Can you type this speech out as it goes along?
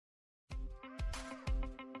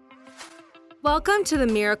Welcome to the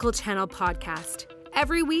Miracle Channel podcast.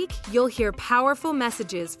 Every week, you'll hear powerful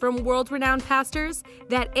messages from world-renowned pastors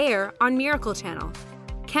that air on Miracle Channel,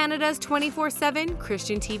 Canada's 24/7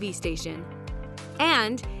 Christian TV station.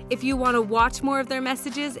 And if you want to watch more of their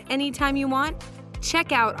messages anytime you want,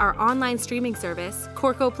 check out our online streaming service,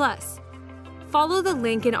 Corco Plus. Follow the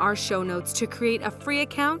link in our show notes to create a free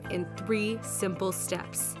account in 3 simple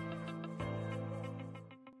steps.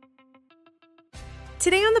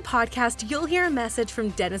 Today on the podcast, you'll hear a message from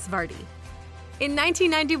Dennis Varty. In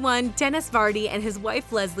 1991, Dennis Varty and his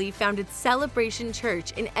wife Leslie founded Celebration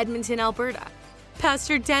Church in Edmonton, Alberta.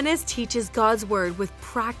 Pastor Dennis teaches God's Word with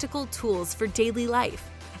practical tools for daily life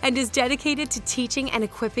and is dedicated to teaching and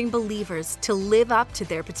equipping believers to live up to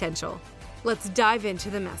their potential. Let's dive into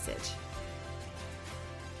the message.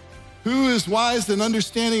 Who is wise and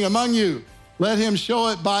understanding among you? Let him show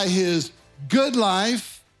it by his good life,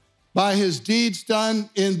 by his deeds done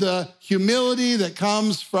in the humility that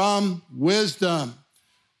comes from wisdom.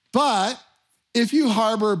 But if you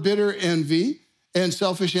harbor bitter envy and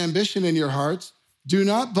selfish ambition in your hearts, do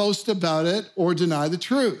not boast about it or deny the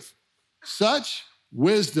truth. Such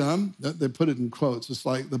wisdom, they put it in quotes. It's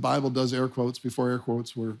like the Bible does air quotes before air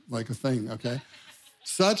quotes were like a thing, okay?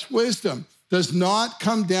 Such wisdom does not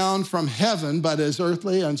come down from heaven, but is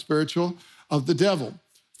earthly and spiritual of the devil.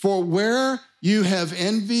 For where you have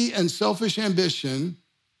envy and selfish ambition,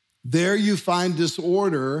 there you find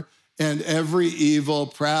disorder and every evil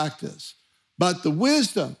practice. But the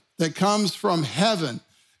wisdom that comes from heaven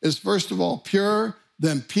is first of all pure,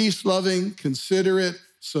 then peace-loving, considerate,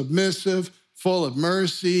 submissive, full of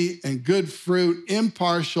mercy and good fruit,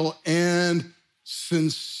 impartial and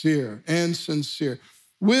sincere.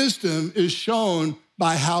 Wisdom is shown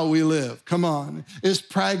by how we live. Come on. It's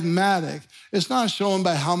pragmatic. It's not shown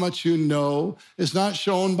by how much you know. It's not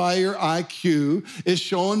shown by your IQ. It's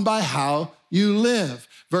shown by how you live.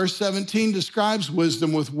 Verse 17 describes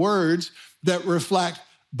wisdom with words that reflect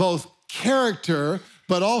both character,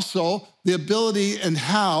 but also the ability and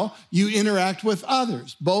how you interact with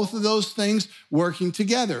others. Both of those things working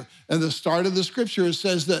together. At the start of the scripture, it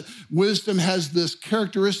says that wisdom has this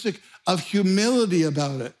characteristic of humility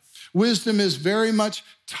about it. Wisdom is very much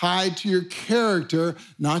tied to your character,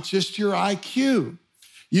 not just your IQ.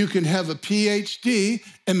 You can have a PhD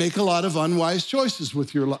and make a lot of unwise choices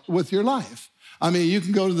with your life. I mean, you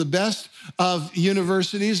can go to the best of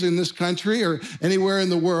universities in this country or anywhere in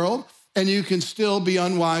the world, and you can still be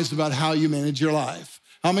unwise about how you manage your life.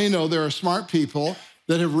 How many know there are smart people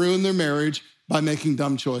that have ruined their marriage by making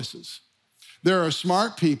dumb choices? There are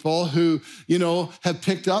smart people who, have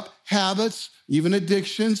picked up habits, even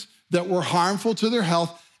addictions, that were harmful to their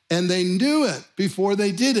health, and they knew it before they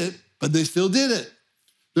did it, but they still did it.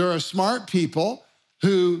 There are smart people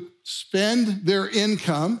who spend their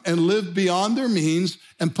income and live beyond their means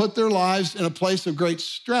and put their lives in a place of great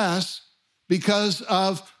stress because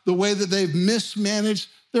of the way that they've mismanaged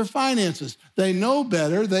their finances. They know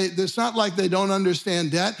better. It's not like they don't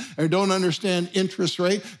understand debt or don't understand interest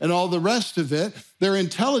rate and all the rest of it. Their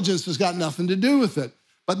intelligence has got nothing to do with it,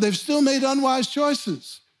 but they've still made unwise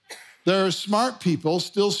choices. There are smart people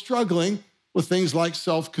still struggling with things like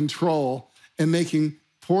self-control and making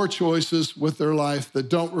poor choices with their life that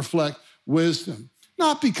don't reflect wisdom.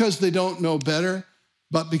 Not because they don't know better,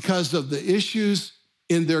 but because of the issues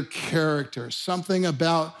in their character, something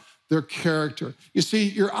about their character. You see,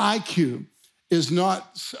 your IQ is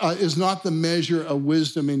not the measure of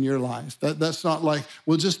wisdom in your life. That's not like,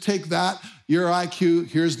 we'll just take that, your IQ,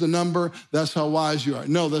 here's the number, that's how wise you are.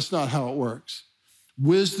 No, that's not how it works.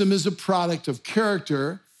 Wisdom is a product of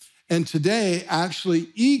character, and today, actually,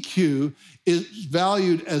 EQ is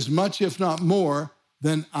valued as much, if not more,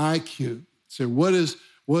 than IQ. So what is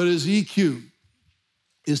EQ?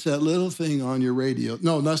 It's that little thing on your radio.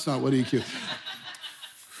 No, that's not what EQ.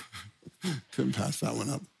 Couldn't pass that one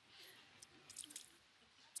up.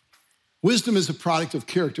 Wisdom is a product of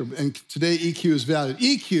character, and today EQ is valued.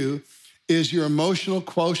 EQ is your emotional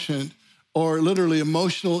quotient, or literally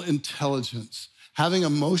emotional intelligence. Having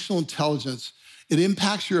emotional intelligence, it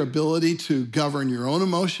impacts your ability to govern your own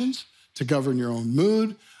emotions, to govern your own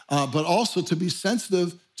mood, but also to be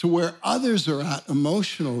sensitive to where others are at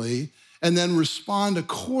emotionally and then respond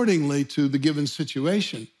accordingly to the given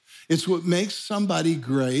situation. It's what makes somebody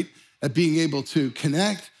great at being able to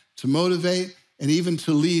connect, to motivate, and even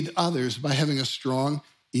to lead others by having a strong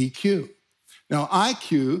EQ. Now,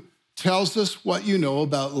 IQ tells us what you know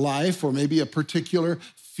about life or maybe a particular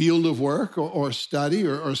field of work or study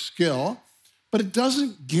or skill, but it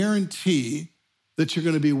doesn't guarantee that you're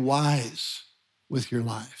going to be wise with your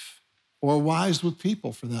life or wise with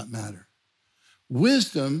people for that matter.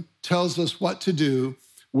 Wisdom tells us what to do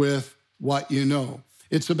with what you know.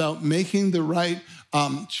 It's about making the right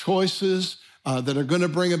choices that are going to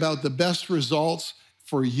bring about the best results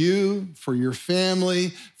for you, for your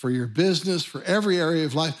family, for your business, for every area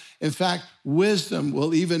of life. In fact, wisdom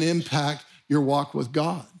will even impact your walk with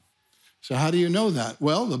God. So how do you know that?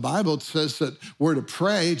 Well, the Bible says that we're to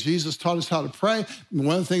pray. Jesus taught us how to pray. And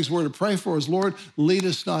one of the things we're to pray for is, Lord, lead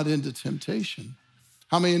us not into temptation.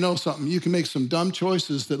 How many of you know something? You can make some dumb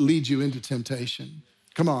choices that lead you into temptation.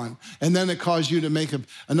 Come on. And then it caused you to make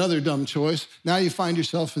another dumb choice. Now you find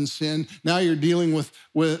yourself in sin. Now you're dealing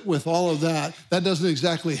with all of that. That doesn't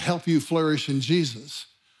exactly help you flourish in Jesus.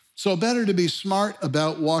 So better to be smart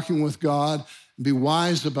about walking with God and be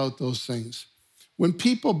wise about those things. When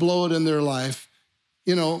people blow it in their life,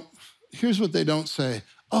 here's what they don't say.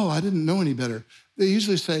 Oh, I didn't know any better. They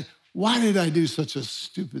usually say, why did I do such a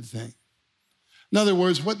stupid thing? In other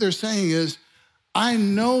words, what they're saying is, I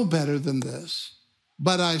know better than this,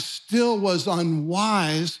 but I still was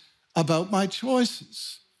unwise about my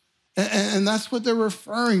choices. And that's what they're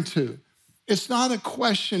referring to. It's not a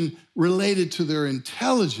question related to their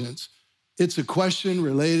intelligence. It's a question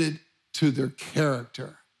related to their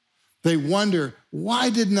character. They wonder, why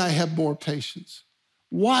didn't I have more patience?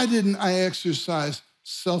 Why didn't I exercise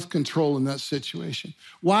self-control in that situation?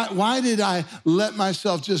 Why did I let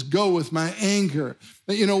myself just go with my anger?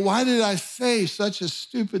 Why did I say such a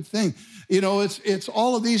stupid thing? It's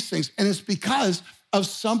all of these things. And it's because of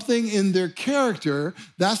something in their character.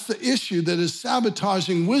 That's the issue that is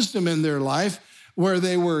sabotaging wisdom in their life, where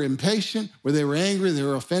they were impatient, where they were angry, they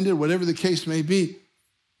were offended, whatever the case may be.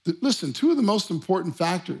 Listen, two of the most important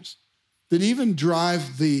factors that even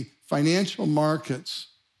drive the financial markets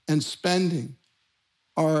and spending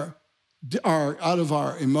are out of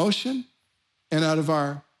our emotion and out of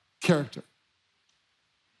our character,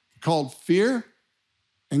 called fear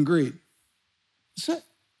and greed. That's it.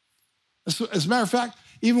 As a matter of fact,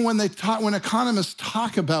 even when economists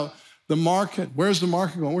talk about the market, where's the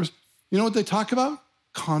market going? You know what they talk about?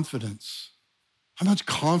 Confidence. How much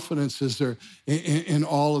confidence is there in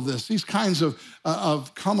all of this? These kinds of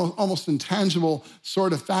almost intangible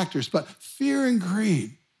sort of factors. But fear and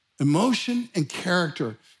greed, emotion and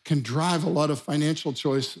character can drive a lot of financial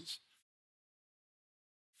choices.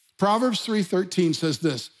 Proverbs 3:13 says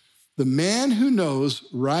this, the man who knows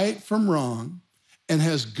right from wrong and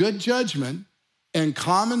has good judgment and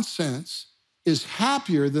common sense is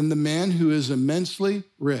happier than the man who is immensely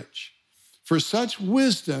rich. For such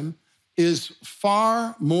wisdom is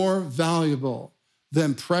far more valuable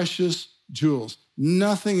than precious jewels.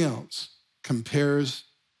 Nothing else compares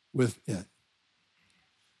with it.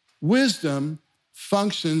 Wisdom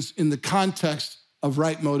functions in the context of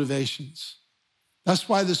right motivations. That's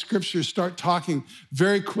why the scriptures start talking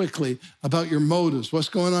very quickly about your motives, what's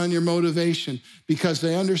going on in your motivation, because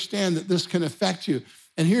they understand that this can affect you.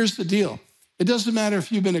 And here's the deal. It doesn't matter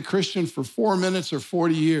if you've been a Christian for 4 minutes or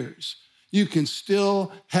 40 years. You can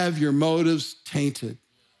still have your motives tainted.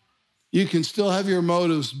 You can still have your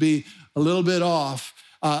motives be a little bit off,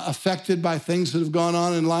 affected by things that have gone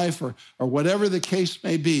on in life or whatever the case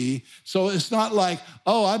may be. So it's not like,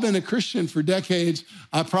 oh, I've been a Christian for decades,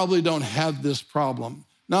 I probably don't have this problem.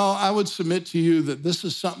 No, I would submit to you that this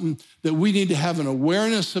is something that we need to have an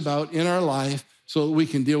awareness about in our life so that we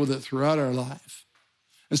can deal with it throughout our life.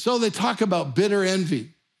 And so they talk about bitter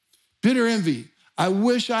envy. Bitter envy. I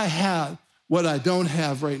wish I had what I don't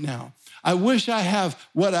have right now. I wish I have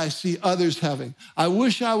what I see others having. I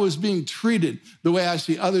wish I was being treated the way I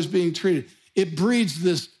see others being treated. It breeds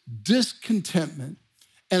this discontentment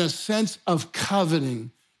and a sense of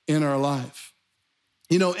coveting in our life.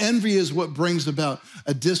 Envy is what brings about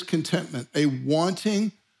a discontentment, a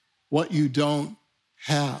wanting what you don't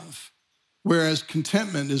have, whereas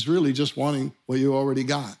contentment is really just wanting what you already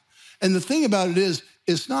got. And the thing about it is,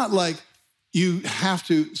 it's not like you have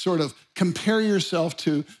to sort of compare yourself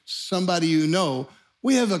to somebody you know.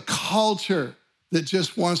 We have a culture that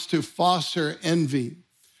just wants to foster envy.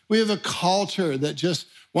 We have a culture that just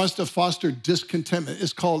wants to foster discontentment.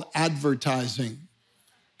 It's called advertising.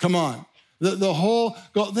 Come on. The whole,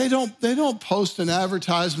 they don't post an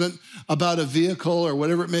advertisement about a vehicle or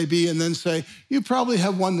whatever it may be and then say, you probably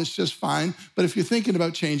have one that's just fine, but if you're thinking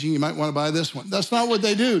about changing, you might want to buy this one. That's not what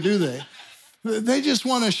they do they? They just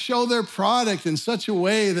want to show their product in such a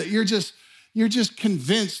way that you're just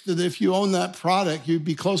convinced that if you own that product, you'd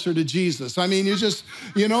be closer to Jesus. I mean, it's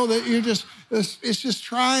just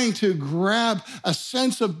trying to grab a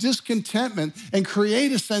sense of discontentment and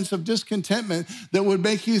create a sense of discontentment that would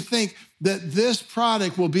make you think that this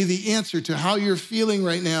product will be the answer to how you're feeling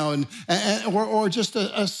right now, or just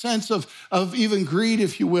a sense of even greed,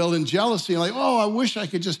 if you will, and jealousy, like, oh, I wish I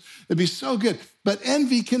could just, it'd be so good. But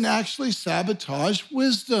envy can actually sabotage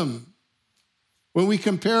wisdom. When we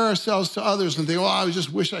compare ourselves to others and think, oh, I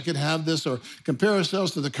just wish I could have this, or compare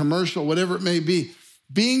ourselves to the commercial, whatever it may be,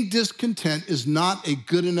 being discontent is not a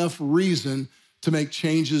good enough reason to make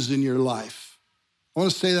changes in your life. I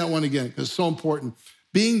want to say that one again because it's so important.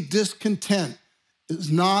 Being discontent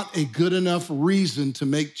is not a good enough reason to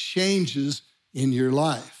make changes in your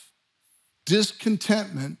life.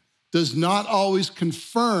 Discontentment does not always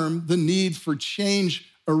confirm the need for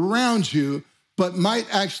change around you, but might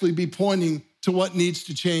actually be pointing to what needs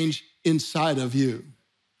to change inside of you.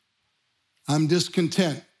 I'm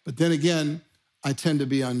discontent, but then again, I tend to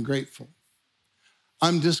be ungrateful.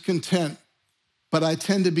 I'm discontent, but I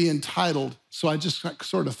tend to be entitled, so I just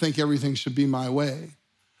sort of think everything should be my way.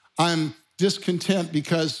 I'm discontent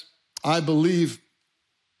because I believe,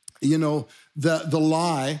 the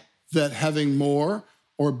lie that having more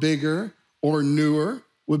or bigger or newer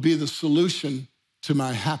would be the solution to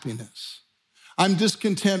my happiness. I'm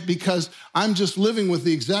discontent because I'm just living with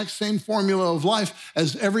the exact same formula of life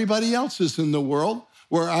as everybody else is in the world,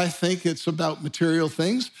 where I think it's about material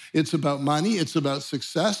things, it's about money, it's about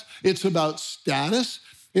success, it's about status,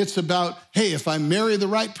 it's about, hey, if I marry the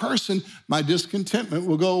right person, my discontentment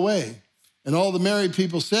will go away. And all the married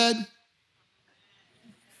people said,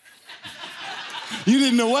 you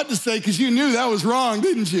didn't know what to say because you knew that was wrong,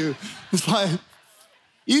 didn't you? It's like,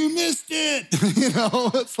 you missed it.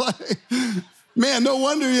 It's like, man, no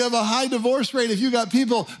wonder you have a high divorce rate if you got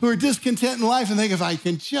people who are discontent in life and think, if I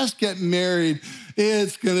can just get married,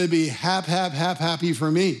 it's going to be happy for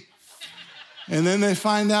me. And then they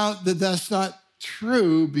find out that that's not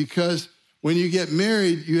true, because when you get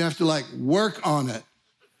married, you have to work on it.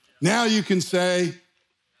 Now you can say,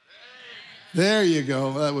 there you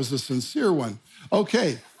go. That was a sincere one.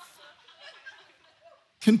 Okay.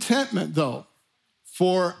 Contentment, though,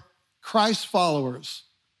 for Christ followers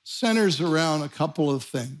centers around a couple of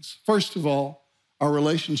things. First of all, our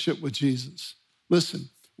relationship with Jesus. Listen,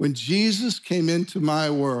 when Jesus came into my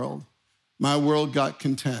world got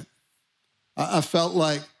content. I felt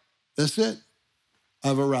like, that's it.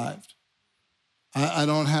 I've arrived. I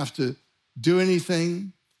don't have to do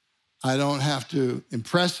anything. I don't have to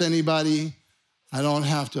impress anybody. I don't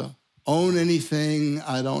have to own anything.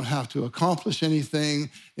 I don't have to accomplish anything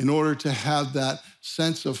in order to have that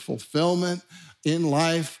sense of fulfillment in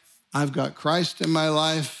life. I've got Christ in my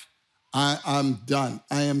life. I'm done.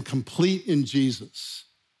 I am complete in Jesus.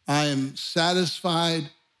 I am satisfied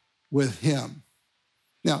with him.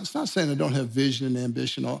 Now, it's not saying I don't have vision and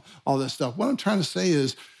ambition, all that stuff. What I'm trying to say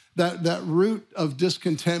is that root of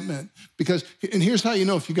discontentment, and here's how you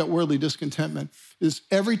know if you got worldly discontentment, is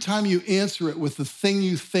every time you answer it with the thing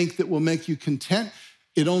you think that will make you content,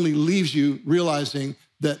 it only leaves you realizing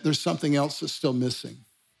that there's something else that's still missing,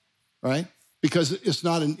 right? Because it's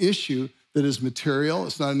not an issue that is material.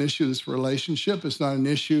 It's not an issue that's relationship. It's not an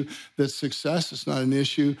issue that's success. It's not an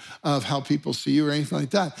issue of how people see you or anything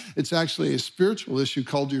like that. It's actually a spiritual issue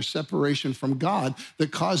called your separation from God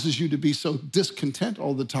that causes you to be so discontent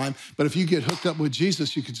all the time. But if you get hooked up with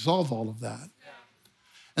Jesus, you can solve all of that.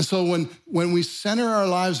 And so when we center our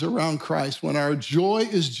lives around Christ, when our joy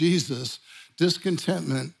is Jesus,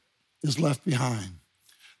 discontentment is left behind.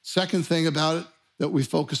 Second thing about it that we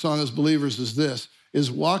focus on as believers is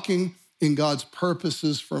walking in God's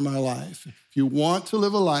purposes for my life. If you want to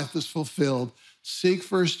live a life that's fulfilled, seek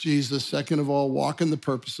first Jesus. Second of all, walk in the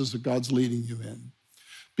purposes that God's leading you in.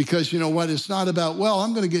 Because you know what? It's not about, well,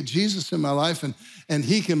 I'm going to get Jesus in my life and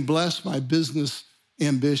he can bless my business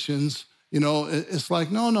ambitions. It's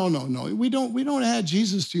like, no. We don't add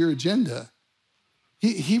Jesus to your agenda.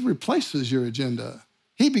 He replaces your agenda.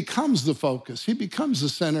 He becomes the focus. He becomes the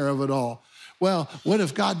center of it all. Well, what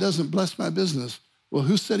if God doesn't bless my business? Well,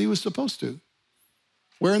 who said he was supposed to?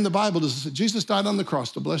 Where in the Bible does it say Jesus died on the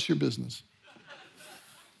cross to bless your business?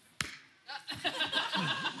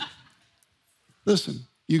 Listen,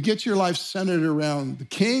 you get your life centered around the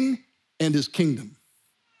King and his kingdom.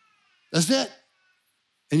 That's it.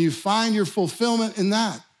 And you find your fulfillment in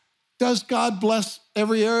that. Does God bless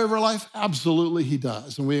every area of our life? Absolutely, he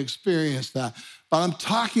does, and we experience that. But I'm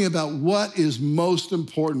talking about what is most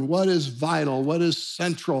important, what is vital, what is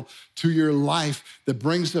central to your life that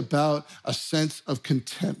brings about a sense of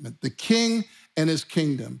contentment. The King and his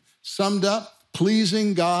kingdom. Summed up,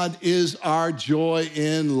 pleasing God is our joy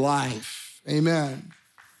in life. Amen.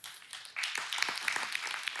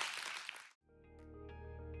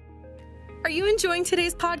 Are you enjoying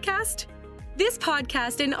today's podcast? This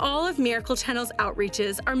podcast and all of Miracle Channel's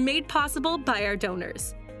outreaches are made possible by our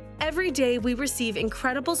donors. Every day we receive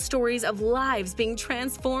incredible stories of lives being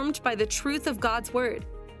transformed by the truth of God's Word.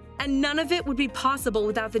 And none of it would be possible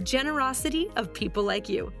without the generosity of people like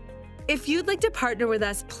you. If you'd like to partner with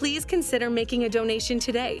us, please consider making a donation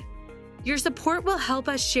today. Your support will help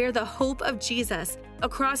us share the hope of Jesus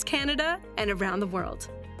across Canada and around the world.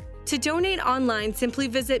 To donate online, simply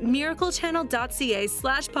visit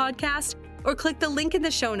miraclechannel.ca/podcast or click the link in the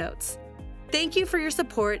show notes. Thank you for your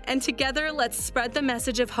support, and together let's spread the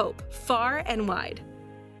message of hope far and wide.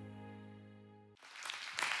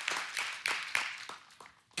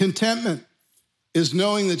 Contentment is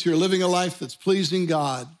knowing that you're living a life that's pleasing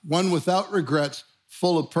God, one without regrets,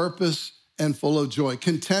 full of purpose and full of joy.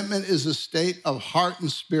 Contentment is a state of heart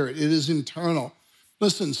and spirit. It is internal.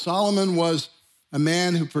 Listen, Solomon was a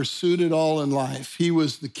man who pursued it all in life. He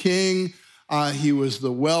was the king. He was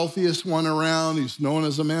the wealthiest one around. He's known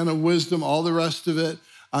as a man of wisdom, all the rest of it.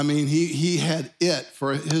 I mean, he had it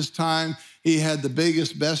for his time. He had the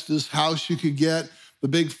biggest, bestest house you could get, the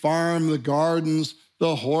big farm, the gardens,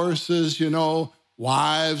 the horses,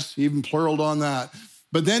 wives, he even pluraled on that.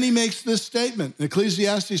 But then he makes this statement. In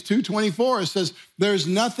Ecclesiastes 2:24, it says, there's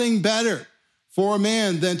nothing better for a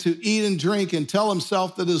man than to eat and drink and tell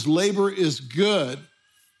himself that his labor is good.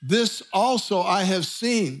 This also I have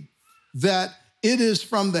seen, that it is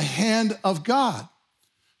from the hand of God.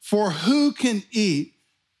 For who can eat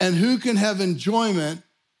and who can have enjoyment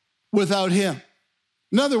without him?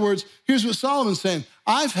 In other words, here's what Solomon's saying.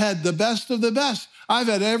 I've had the best of the best. I've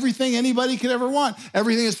had everything anybody could ever want.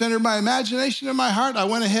 Everything that's entered my imagination and my heart, I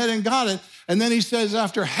went ahead and got it. And then he says,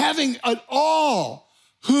 after having it all,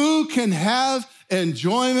 who can have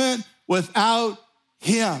enjoyment without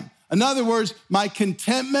him? In other words, my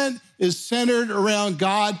contentment is centered around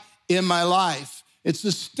God in my life. It's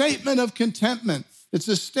a statement of contentment. It's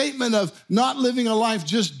a statement of not living a life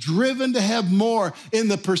just driven to have more in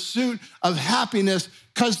the pursuit of happiness,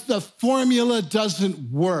 because the formula doesn't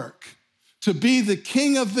work. To be the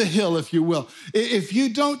king of the hill, if you will. If you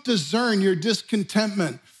don't discern your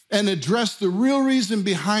discontentment and address the real reason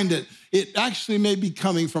behind it, it actually may be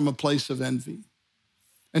coming from a place of envy.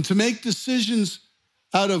 And to make decisions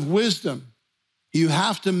out of wisdom, you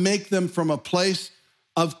have to make them from a place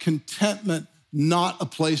of contentment, not a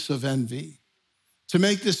place of envy. To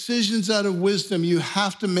make decisions out of wisdom, you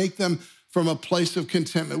have to make them from a place of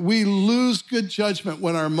contentment. We lose good judgment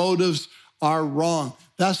when our motives are wrong.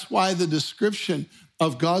 That's why the description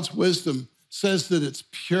of God's wisdom says that it's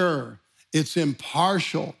pure, it's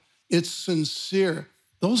impartial, it's sincere.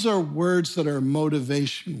 Those are words that are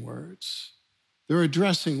motivation words. They're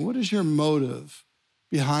addressing what is your motive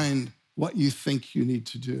behind what you think you need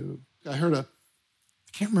to do. I heard I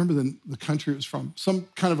can't remember the country it was from, some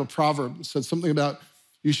kind of a proverb that said something about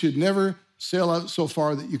you should never sail out so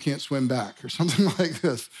far that you can't swim back, or something like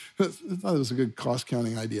this. I thought it was a good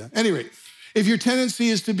cost-counting idea. Anyway, if your tendency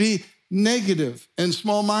is to be negative and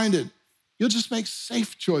small-minded, you'll just make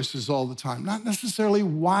safe choices all the time, not necessarily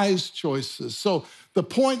wise choices. So the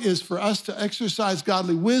point is, for us to exercise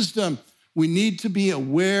godly wisdom, we need to be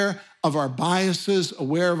aware of our biases,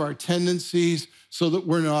 aware of our tendencies, so that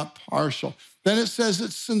we're not partial. Then it says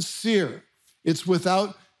it's sincere. It's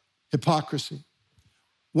without hypocrisy.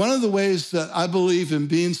 One of the ways that I believe in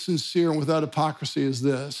being sincere and without hypocrisy is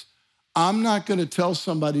this. I'm not going to tell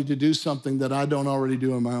somebody to do something that I don't already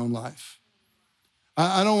do in my own life.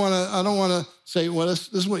 I don't want to say, well, this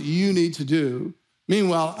is what you need to do.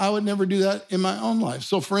 Meanwhile, I would never do that in my own life.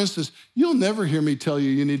 So for instance, you'll never hear me tell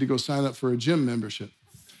you need to go sign up for a gym membership.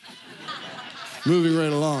 Moving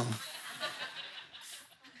right along.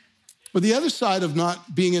 But the other side of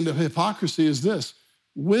not being into hypocrisy is this.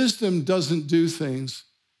 Wisdom doesn't do things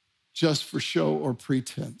just for show or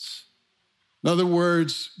pretense. In other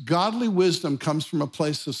words, godly wisdom comes from a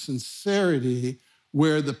place of sincerity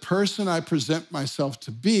where the person I present myself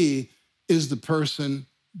to be is the person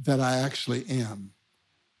that I actually am.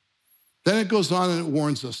 Then it goes on and it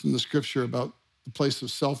warns us in the scripture about the place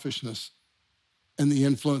of selfishness and the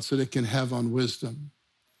influence that it can have on wisdom.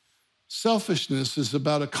 Selfishness is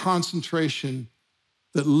about a concentration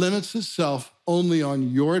that limits itself only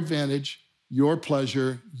on your advantage, your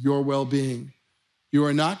pleasure, your well-being. You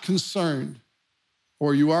are not concerned,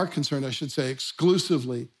 or you are concerned, I should say,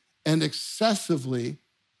 exclusively and excessively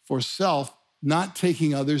for self, not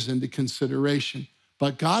taking others into consideration.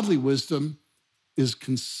 But godly wisdom is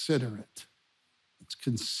considerate. It's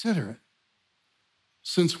considerate.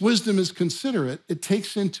 Since wisdom is considerate, it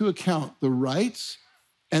takes into account the rights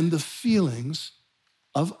and the feelings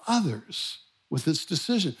of others. with its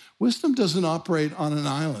decision. Wisdom doesn't operate on an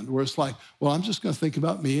island where it's like, well, I'm just going to think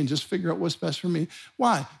about me and just figure out what's best for me.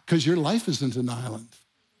 Why? Because your life isn't an island.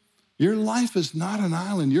 Your life is not an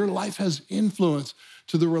island. Your life has influence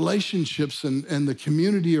to the relationships and the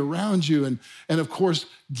community around you. And of course,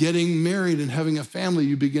 getting married and having a family,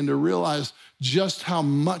 you begin to realize just how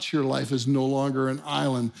much your life is no longer an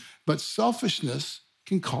island. But selfishness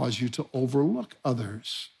can cause you to overlook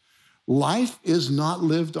others. Life is not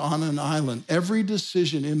lived on an island. Every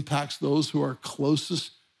decision impacts those who are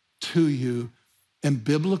closest to you, and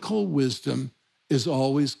biblical wisdom is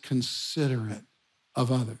always considerate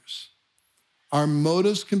of others. Our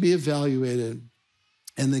motives can be evaluated,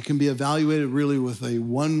 and they can be evaluated really with a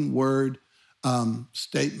one-word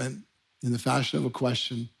statement in the fashion of a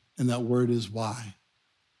question, and that word is why.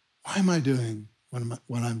 Why am I doing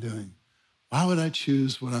what I'm doing? Why would I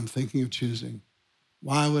choose what I'm thinking of choosing?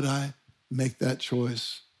 Why would I make that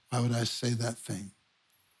choice? Why would I say that thing?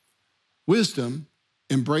 Wisdom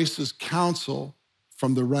embraces counsel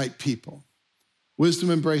from the right people. Wisdom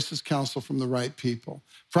embraces counsel from the right people.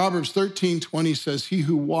 Proverbs 13:20 says, he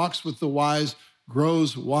who walks with the wise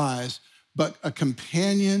grows wise, but a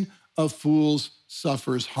companion of fools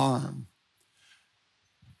suffers harm.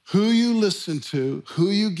 Who you listen to, who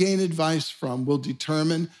you gain advice from will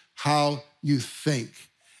determine how you think.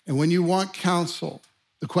 And when you want counsel,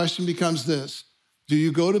 the question becomes this: do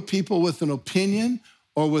you go to people with an opinion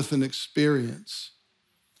or with an experience?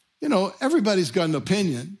 You know, everybody's got an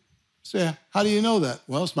opinion. Say, how do you know that?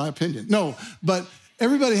 Well, it's my opinion. No, but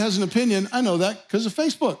everybody has an opinion. I know that because of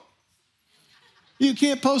Facebook. You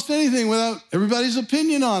can't post anything without everybody's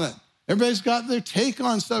opinion on it. Everybody's got their take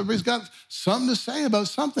on stuff. Everybody's got something to say about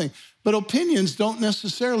something. But opinions don't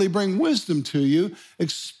necessarily bring wisdom to you.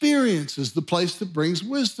 Experience is the place that brings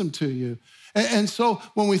wisdom to you. And so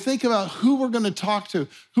when we think about who we're going to talk to,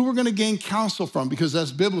 who we're going to gain counsel from, because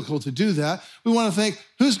that's biblical to do that, we want to think,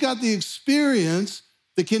 who's got the experience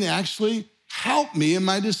that can actually help me in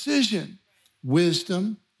my decision?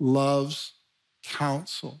 Wisdom loves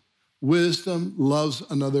counsel. Wisdom loves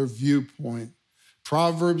another viewpoint.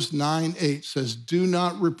 Proverbs 9:8 says, do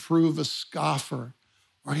not reprove a scoffer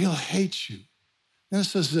or he'll hate you. Then it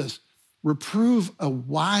says this, reprove a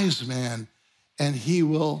wise man and he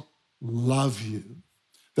will love you.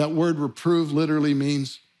 That word reprove literally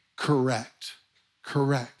means correct.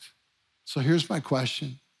 So here's my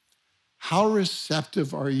question. How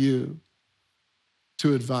receptive are you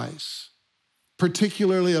to advice,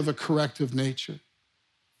 particularly of a corrective nature?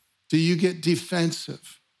 Do you get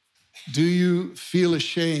defensive? Do you feel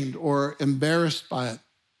ashamed or embarrassed by it?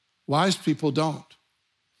 Wise people don't.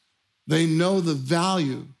 They know the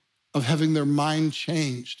value of having their mind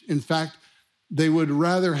changed. In fact, they would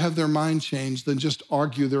rather have their mind changed than just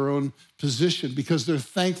argue their own position because they're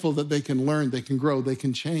thankful that they can learn, they can grow, they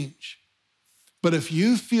can change. But if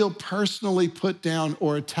you feel personally put down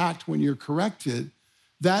or attacked when you're corrected,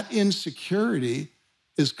 that insecurity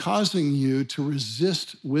is causing you to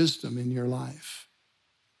resist wisdom in your life.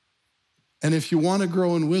 And if you want to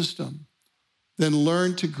grow in wisdom, then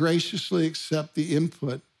learn to graciously accept the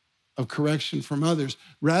input of correction from others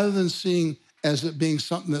rather than seeing as it being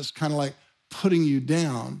something that's kind of like putting you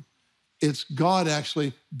down. It's God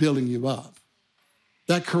actually building you up.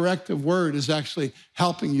 That corrective word is actually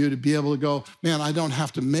helping you to be able to go, man, I don't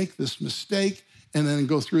have to make this mistake and then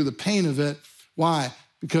go through the pain of it. Why?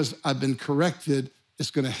 Because I've been corrected.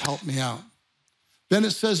 It's going to help me out. Then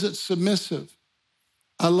it says it's submissive.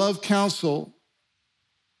 I love counsel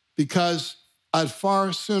because I'd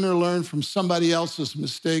far sooner learn from somebody else's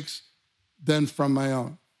mistakes than from my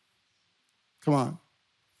own. Come on.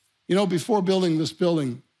 You know, before building this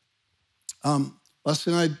building,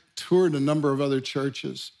 Leslie and I toured a number of other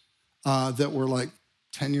churches that were like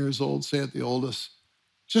 10 years old, say at the oldest,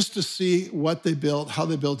 just to see what they built, how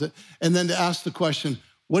they built it, and then to ask the question,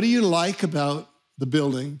 what do you like about the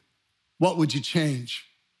building? What would you change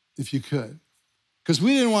if you could? Because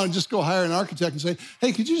we didn't want to just go hire an architect and say,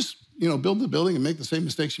 hey, could you just build the building and make the same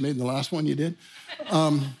mistakes you made in the last one you did?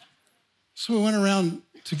 So we went around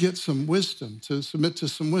to get some wisdom, to submit to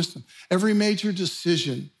some wisdom. Every major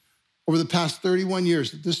decision over the past 31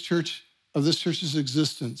 years of this church's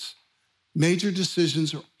existence, major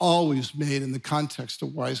decisions are always made in the context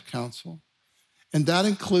of wise counsel. And that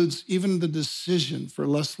includes even the decision for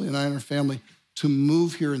Leslie and I and our family to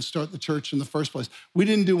move here and start the church in the first place. We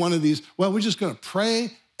didn't do one of these, well, we're just going to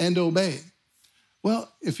pray and obey. Well,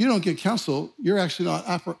 if you don't get counsel, you're actually not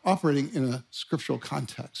operating in a scriptural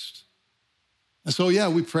context. And so, yeah,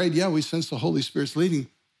 we prayed, yeah, we sensed the Holy Spirit's leading,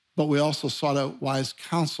 but we also sought out wise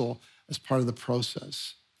counsel as part of the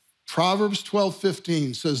process. Proverbs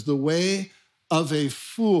 12:15 says, the way of a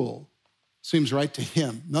fool seems right to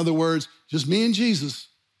him. In other words, just me and Jesus.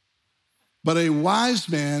 But a wise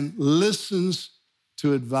man listens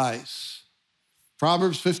to advice.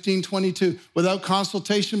 Proverbs 15:22, without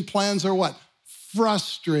consultation, plans are what?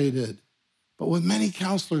 Frustrated. But with many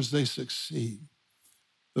counselors, they succeed.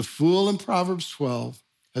 The fool in Proverbs 12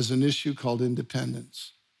 has an issue called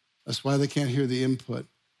independence. That's why they can't hear the input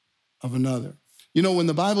of another. You know, when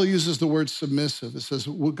the Bible uses the word submissive, it says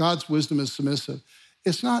God's wisdom is submissive.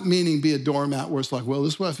 It's not meaning be a doormat where it's like, well,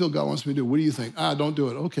 this is what I feel God wants me to do. What do you think? Don't do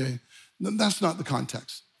it. Okay. That's not the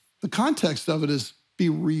context. The context of it is be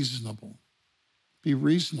reasonable. Be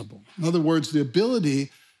reasonable. In other words, the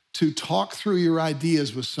ability to talk through your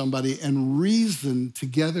ideas with somebody and reason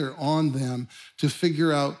together on them to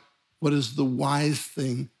figure out what is the wise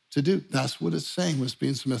thing to do. That's what it's saying was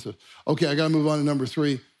being submissive. Okay, I got to move on to number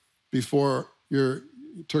 3 before your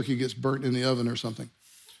turkey gets burnt in the oven or something.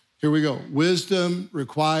 Here we go. Wisdom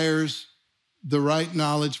requires the right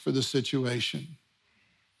knowledge for the situation.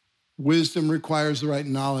 Wisdom requires the right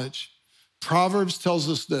knowledge. Proverbs tells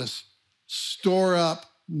us this: store up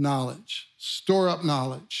knowledge. Store up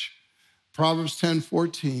knowledge. Proverbs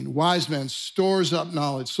 10:14, wise man stores up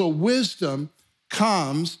knowledge. So wisdom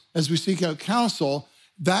comes as we seek out counsel.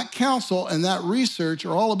 That counsel and that research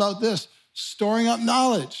are all about this: storing up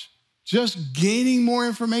knowledge, just gaining more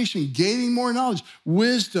information, gaining more knowledge.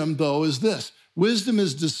 Wisdom, though, is this. Wisdom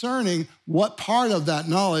is discerning what part of that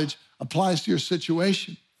knowledge applies to your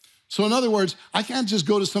situation. So in other words, I can't just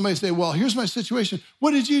go to somebody and say, well, here's my situation.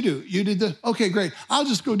 What did you do? You did this? Okay, great. I'll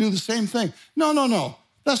just go do the same thing. No.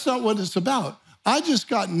 That's not what it's about. I just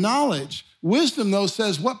got knowledge. Wisdom, though,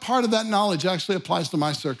 says what part of that knowledge actually applies to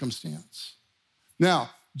my circumstance. Now,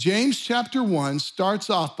 James chapter 1 starts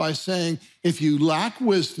off by saying, if you lack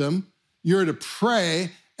wisdom, you're to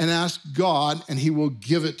pray and ask God, and he will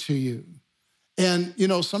give it to you. And, you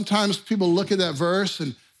know, sometimes people look at that verse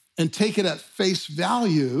and take it at face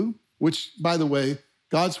value, which, by the way,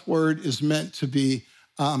 God's word is meant to be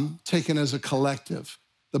taken as a collective.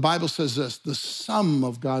 The Bible says this: the sum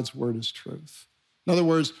of God's word is truth. In other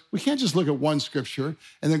words, we can't just look at one scripture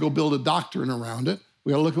and then go build a doctrine around it.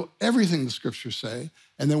 We got to look at everything the scriptures say,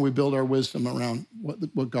 and then we build our wisdom around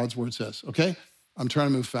what God's word says, okay? I'm trying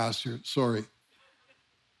to move fast here. Sorry.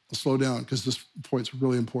 I'll slow down because this point's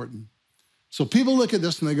really important. So people look at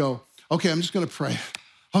this and they go, okay, I'm just going to pray.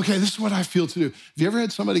 Okay, this is what I feel to do. Have you ever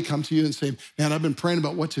had somebody come to you and say, man, I've been praying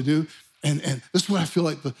about what to do, and this is what I feel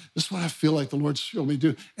like the Lord showed me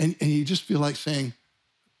to do. And you just feel like saying,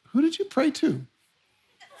 who did you pray to?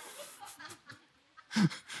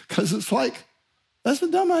 Because it's like, that's a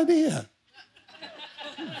dumb idea.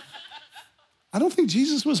 I don't think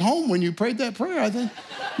Jesus was home when you prayed that prayer. I think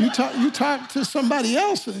you talked to somebody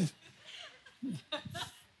else.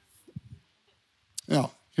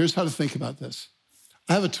 Now, here's how to think about this.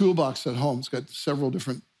 I have a toolbox at home. It's got several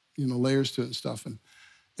different, layers to it and stuff.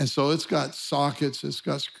 And so it's got sockets, it's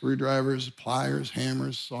got screwdrivers, pliers,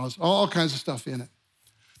 hammers, saws, all kinds of stuff in it.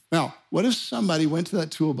 Now, what if somebody went to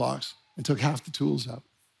that toolbox and took half the tools out?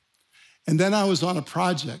 And then I was on a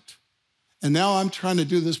project, and now I'm trying to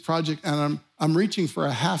do this project, and I'm reaching for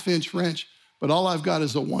a 1/2-inch wrench, but all I've got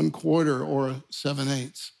is a 1/4 or a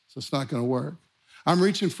 7/8, so it's not going to work. I'm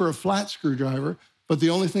reaching for a flat screwdriver, but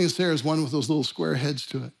the only thing that's there is one with those little square heads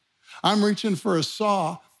to it. I'm reaching for a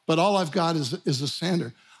saw, but all I've got is a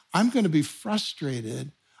sander. I'm going to be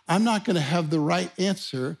frustrated. I'm not going to have the right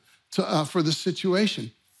answer for the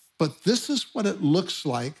situation. But this is what it looks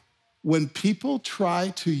like when people try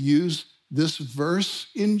to use this verse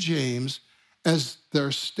in James as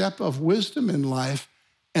their step of wisdom in life,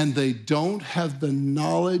 and they don't have the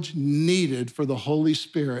knowledge needed for the Holy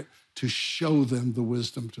Spirit to show them the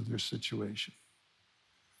wisdom to their situation.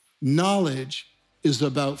 Knowledge is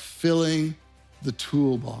about filling the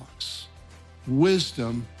toolbox.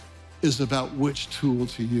 Wisdom is about which tool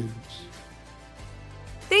to use.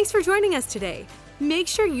 Thanks for joining us today. Make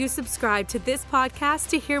sure you subscribe to this podcast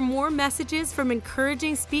to hear more messages from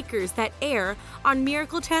encouraging speakers that air on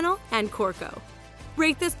Miracle Channel and Corco.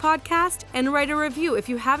 Rate this podcast and write a review if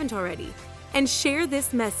you haven't already. And share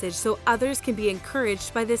this message so others can be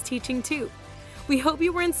encouraged by this teaching too. We hope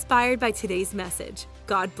you were inspired by today's message.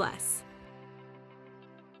 God bless.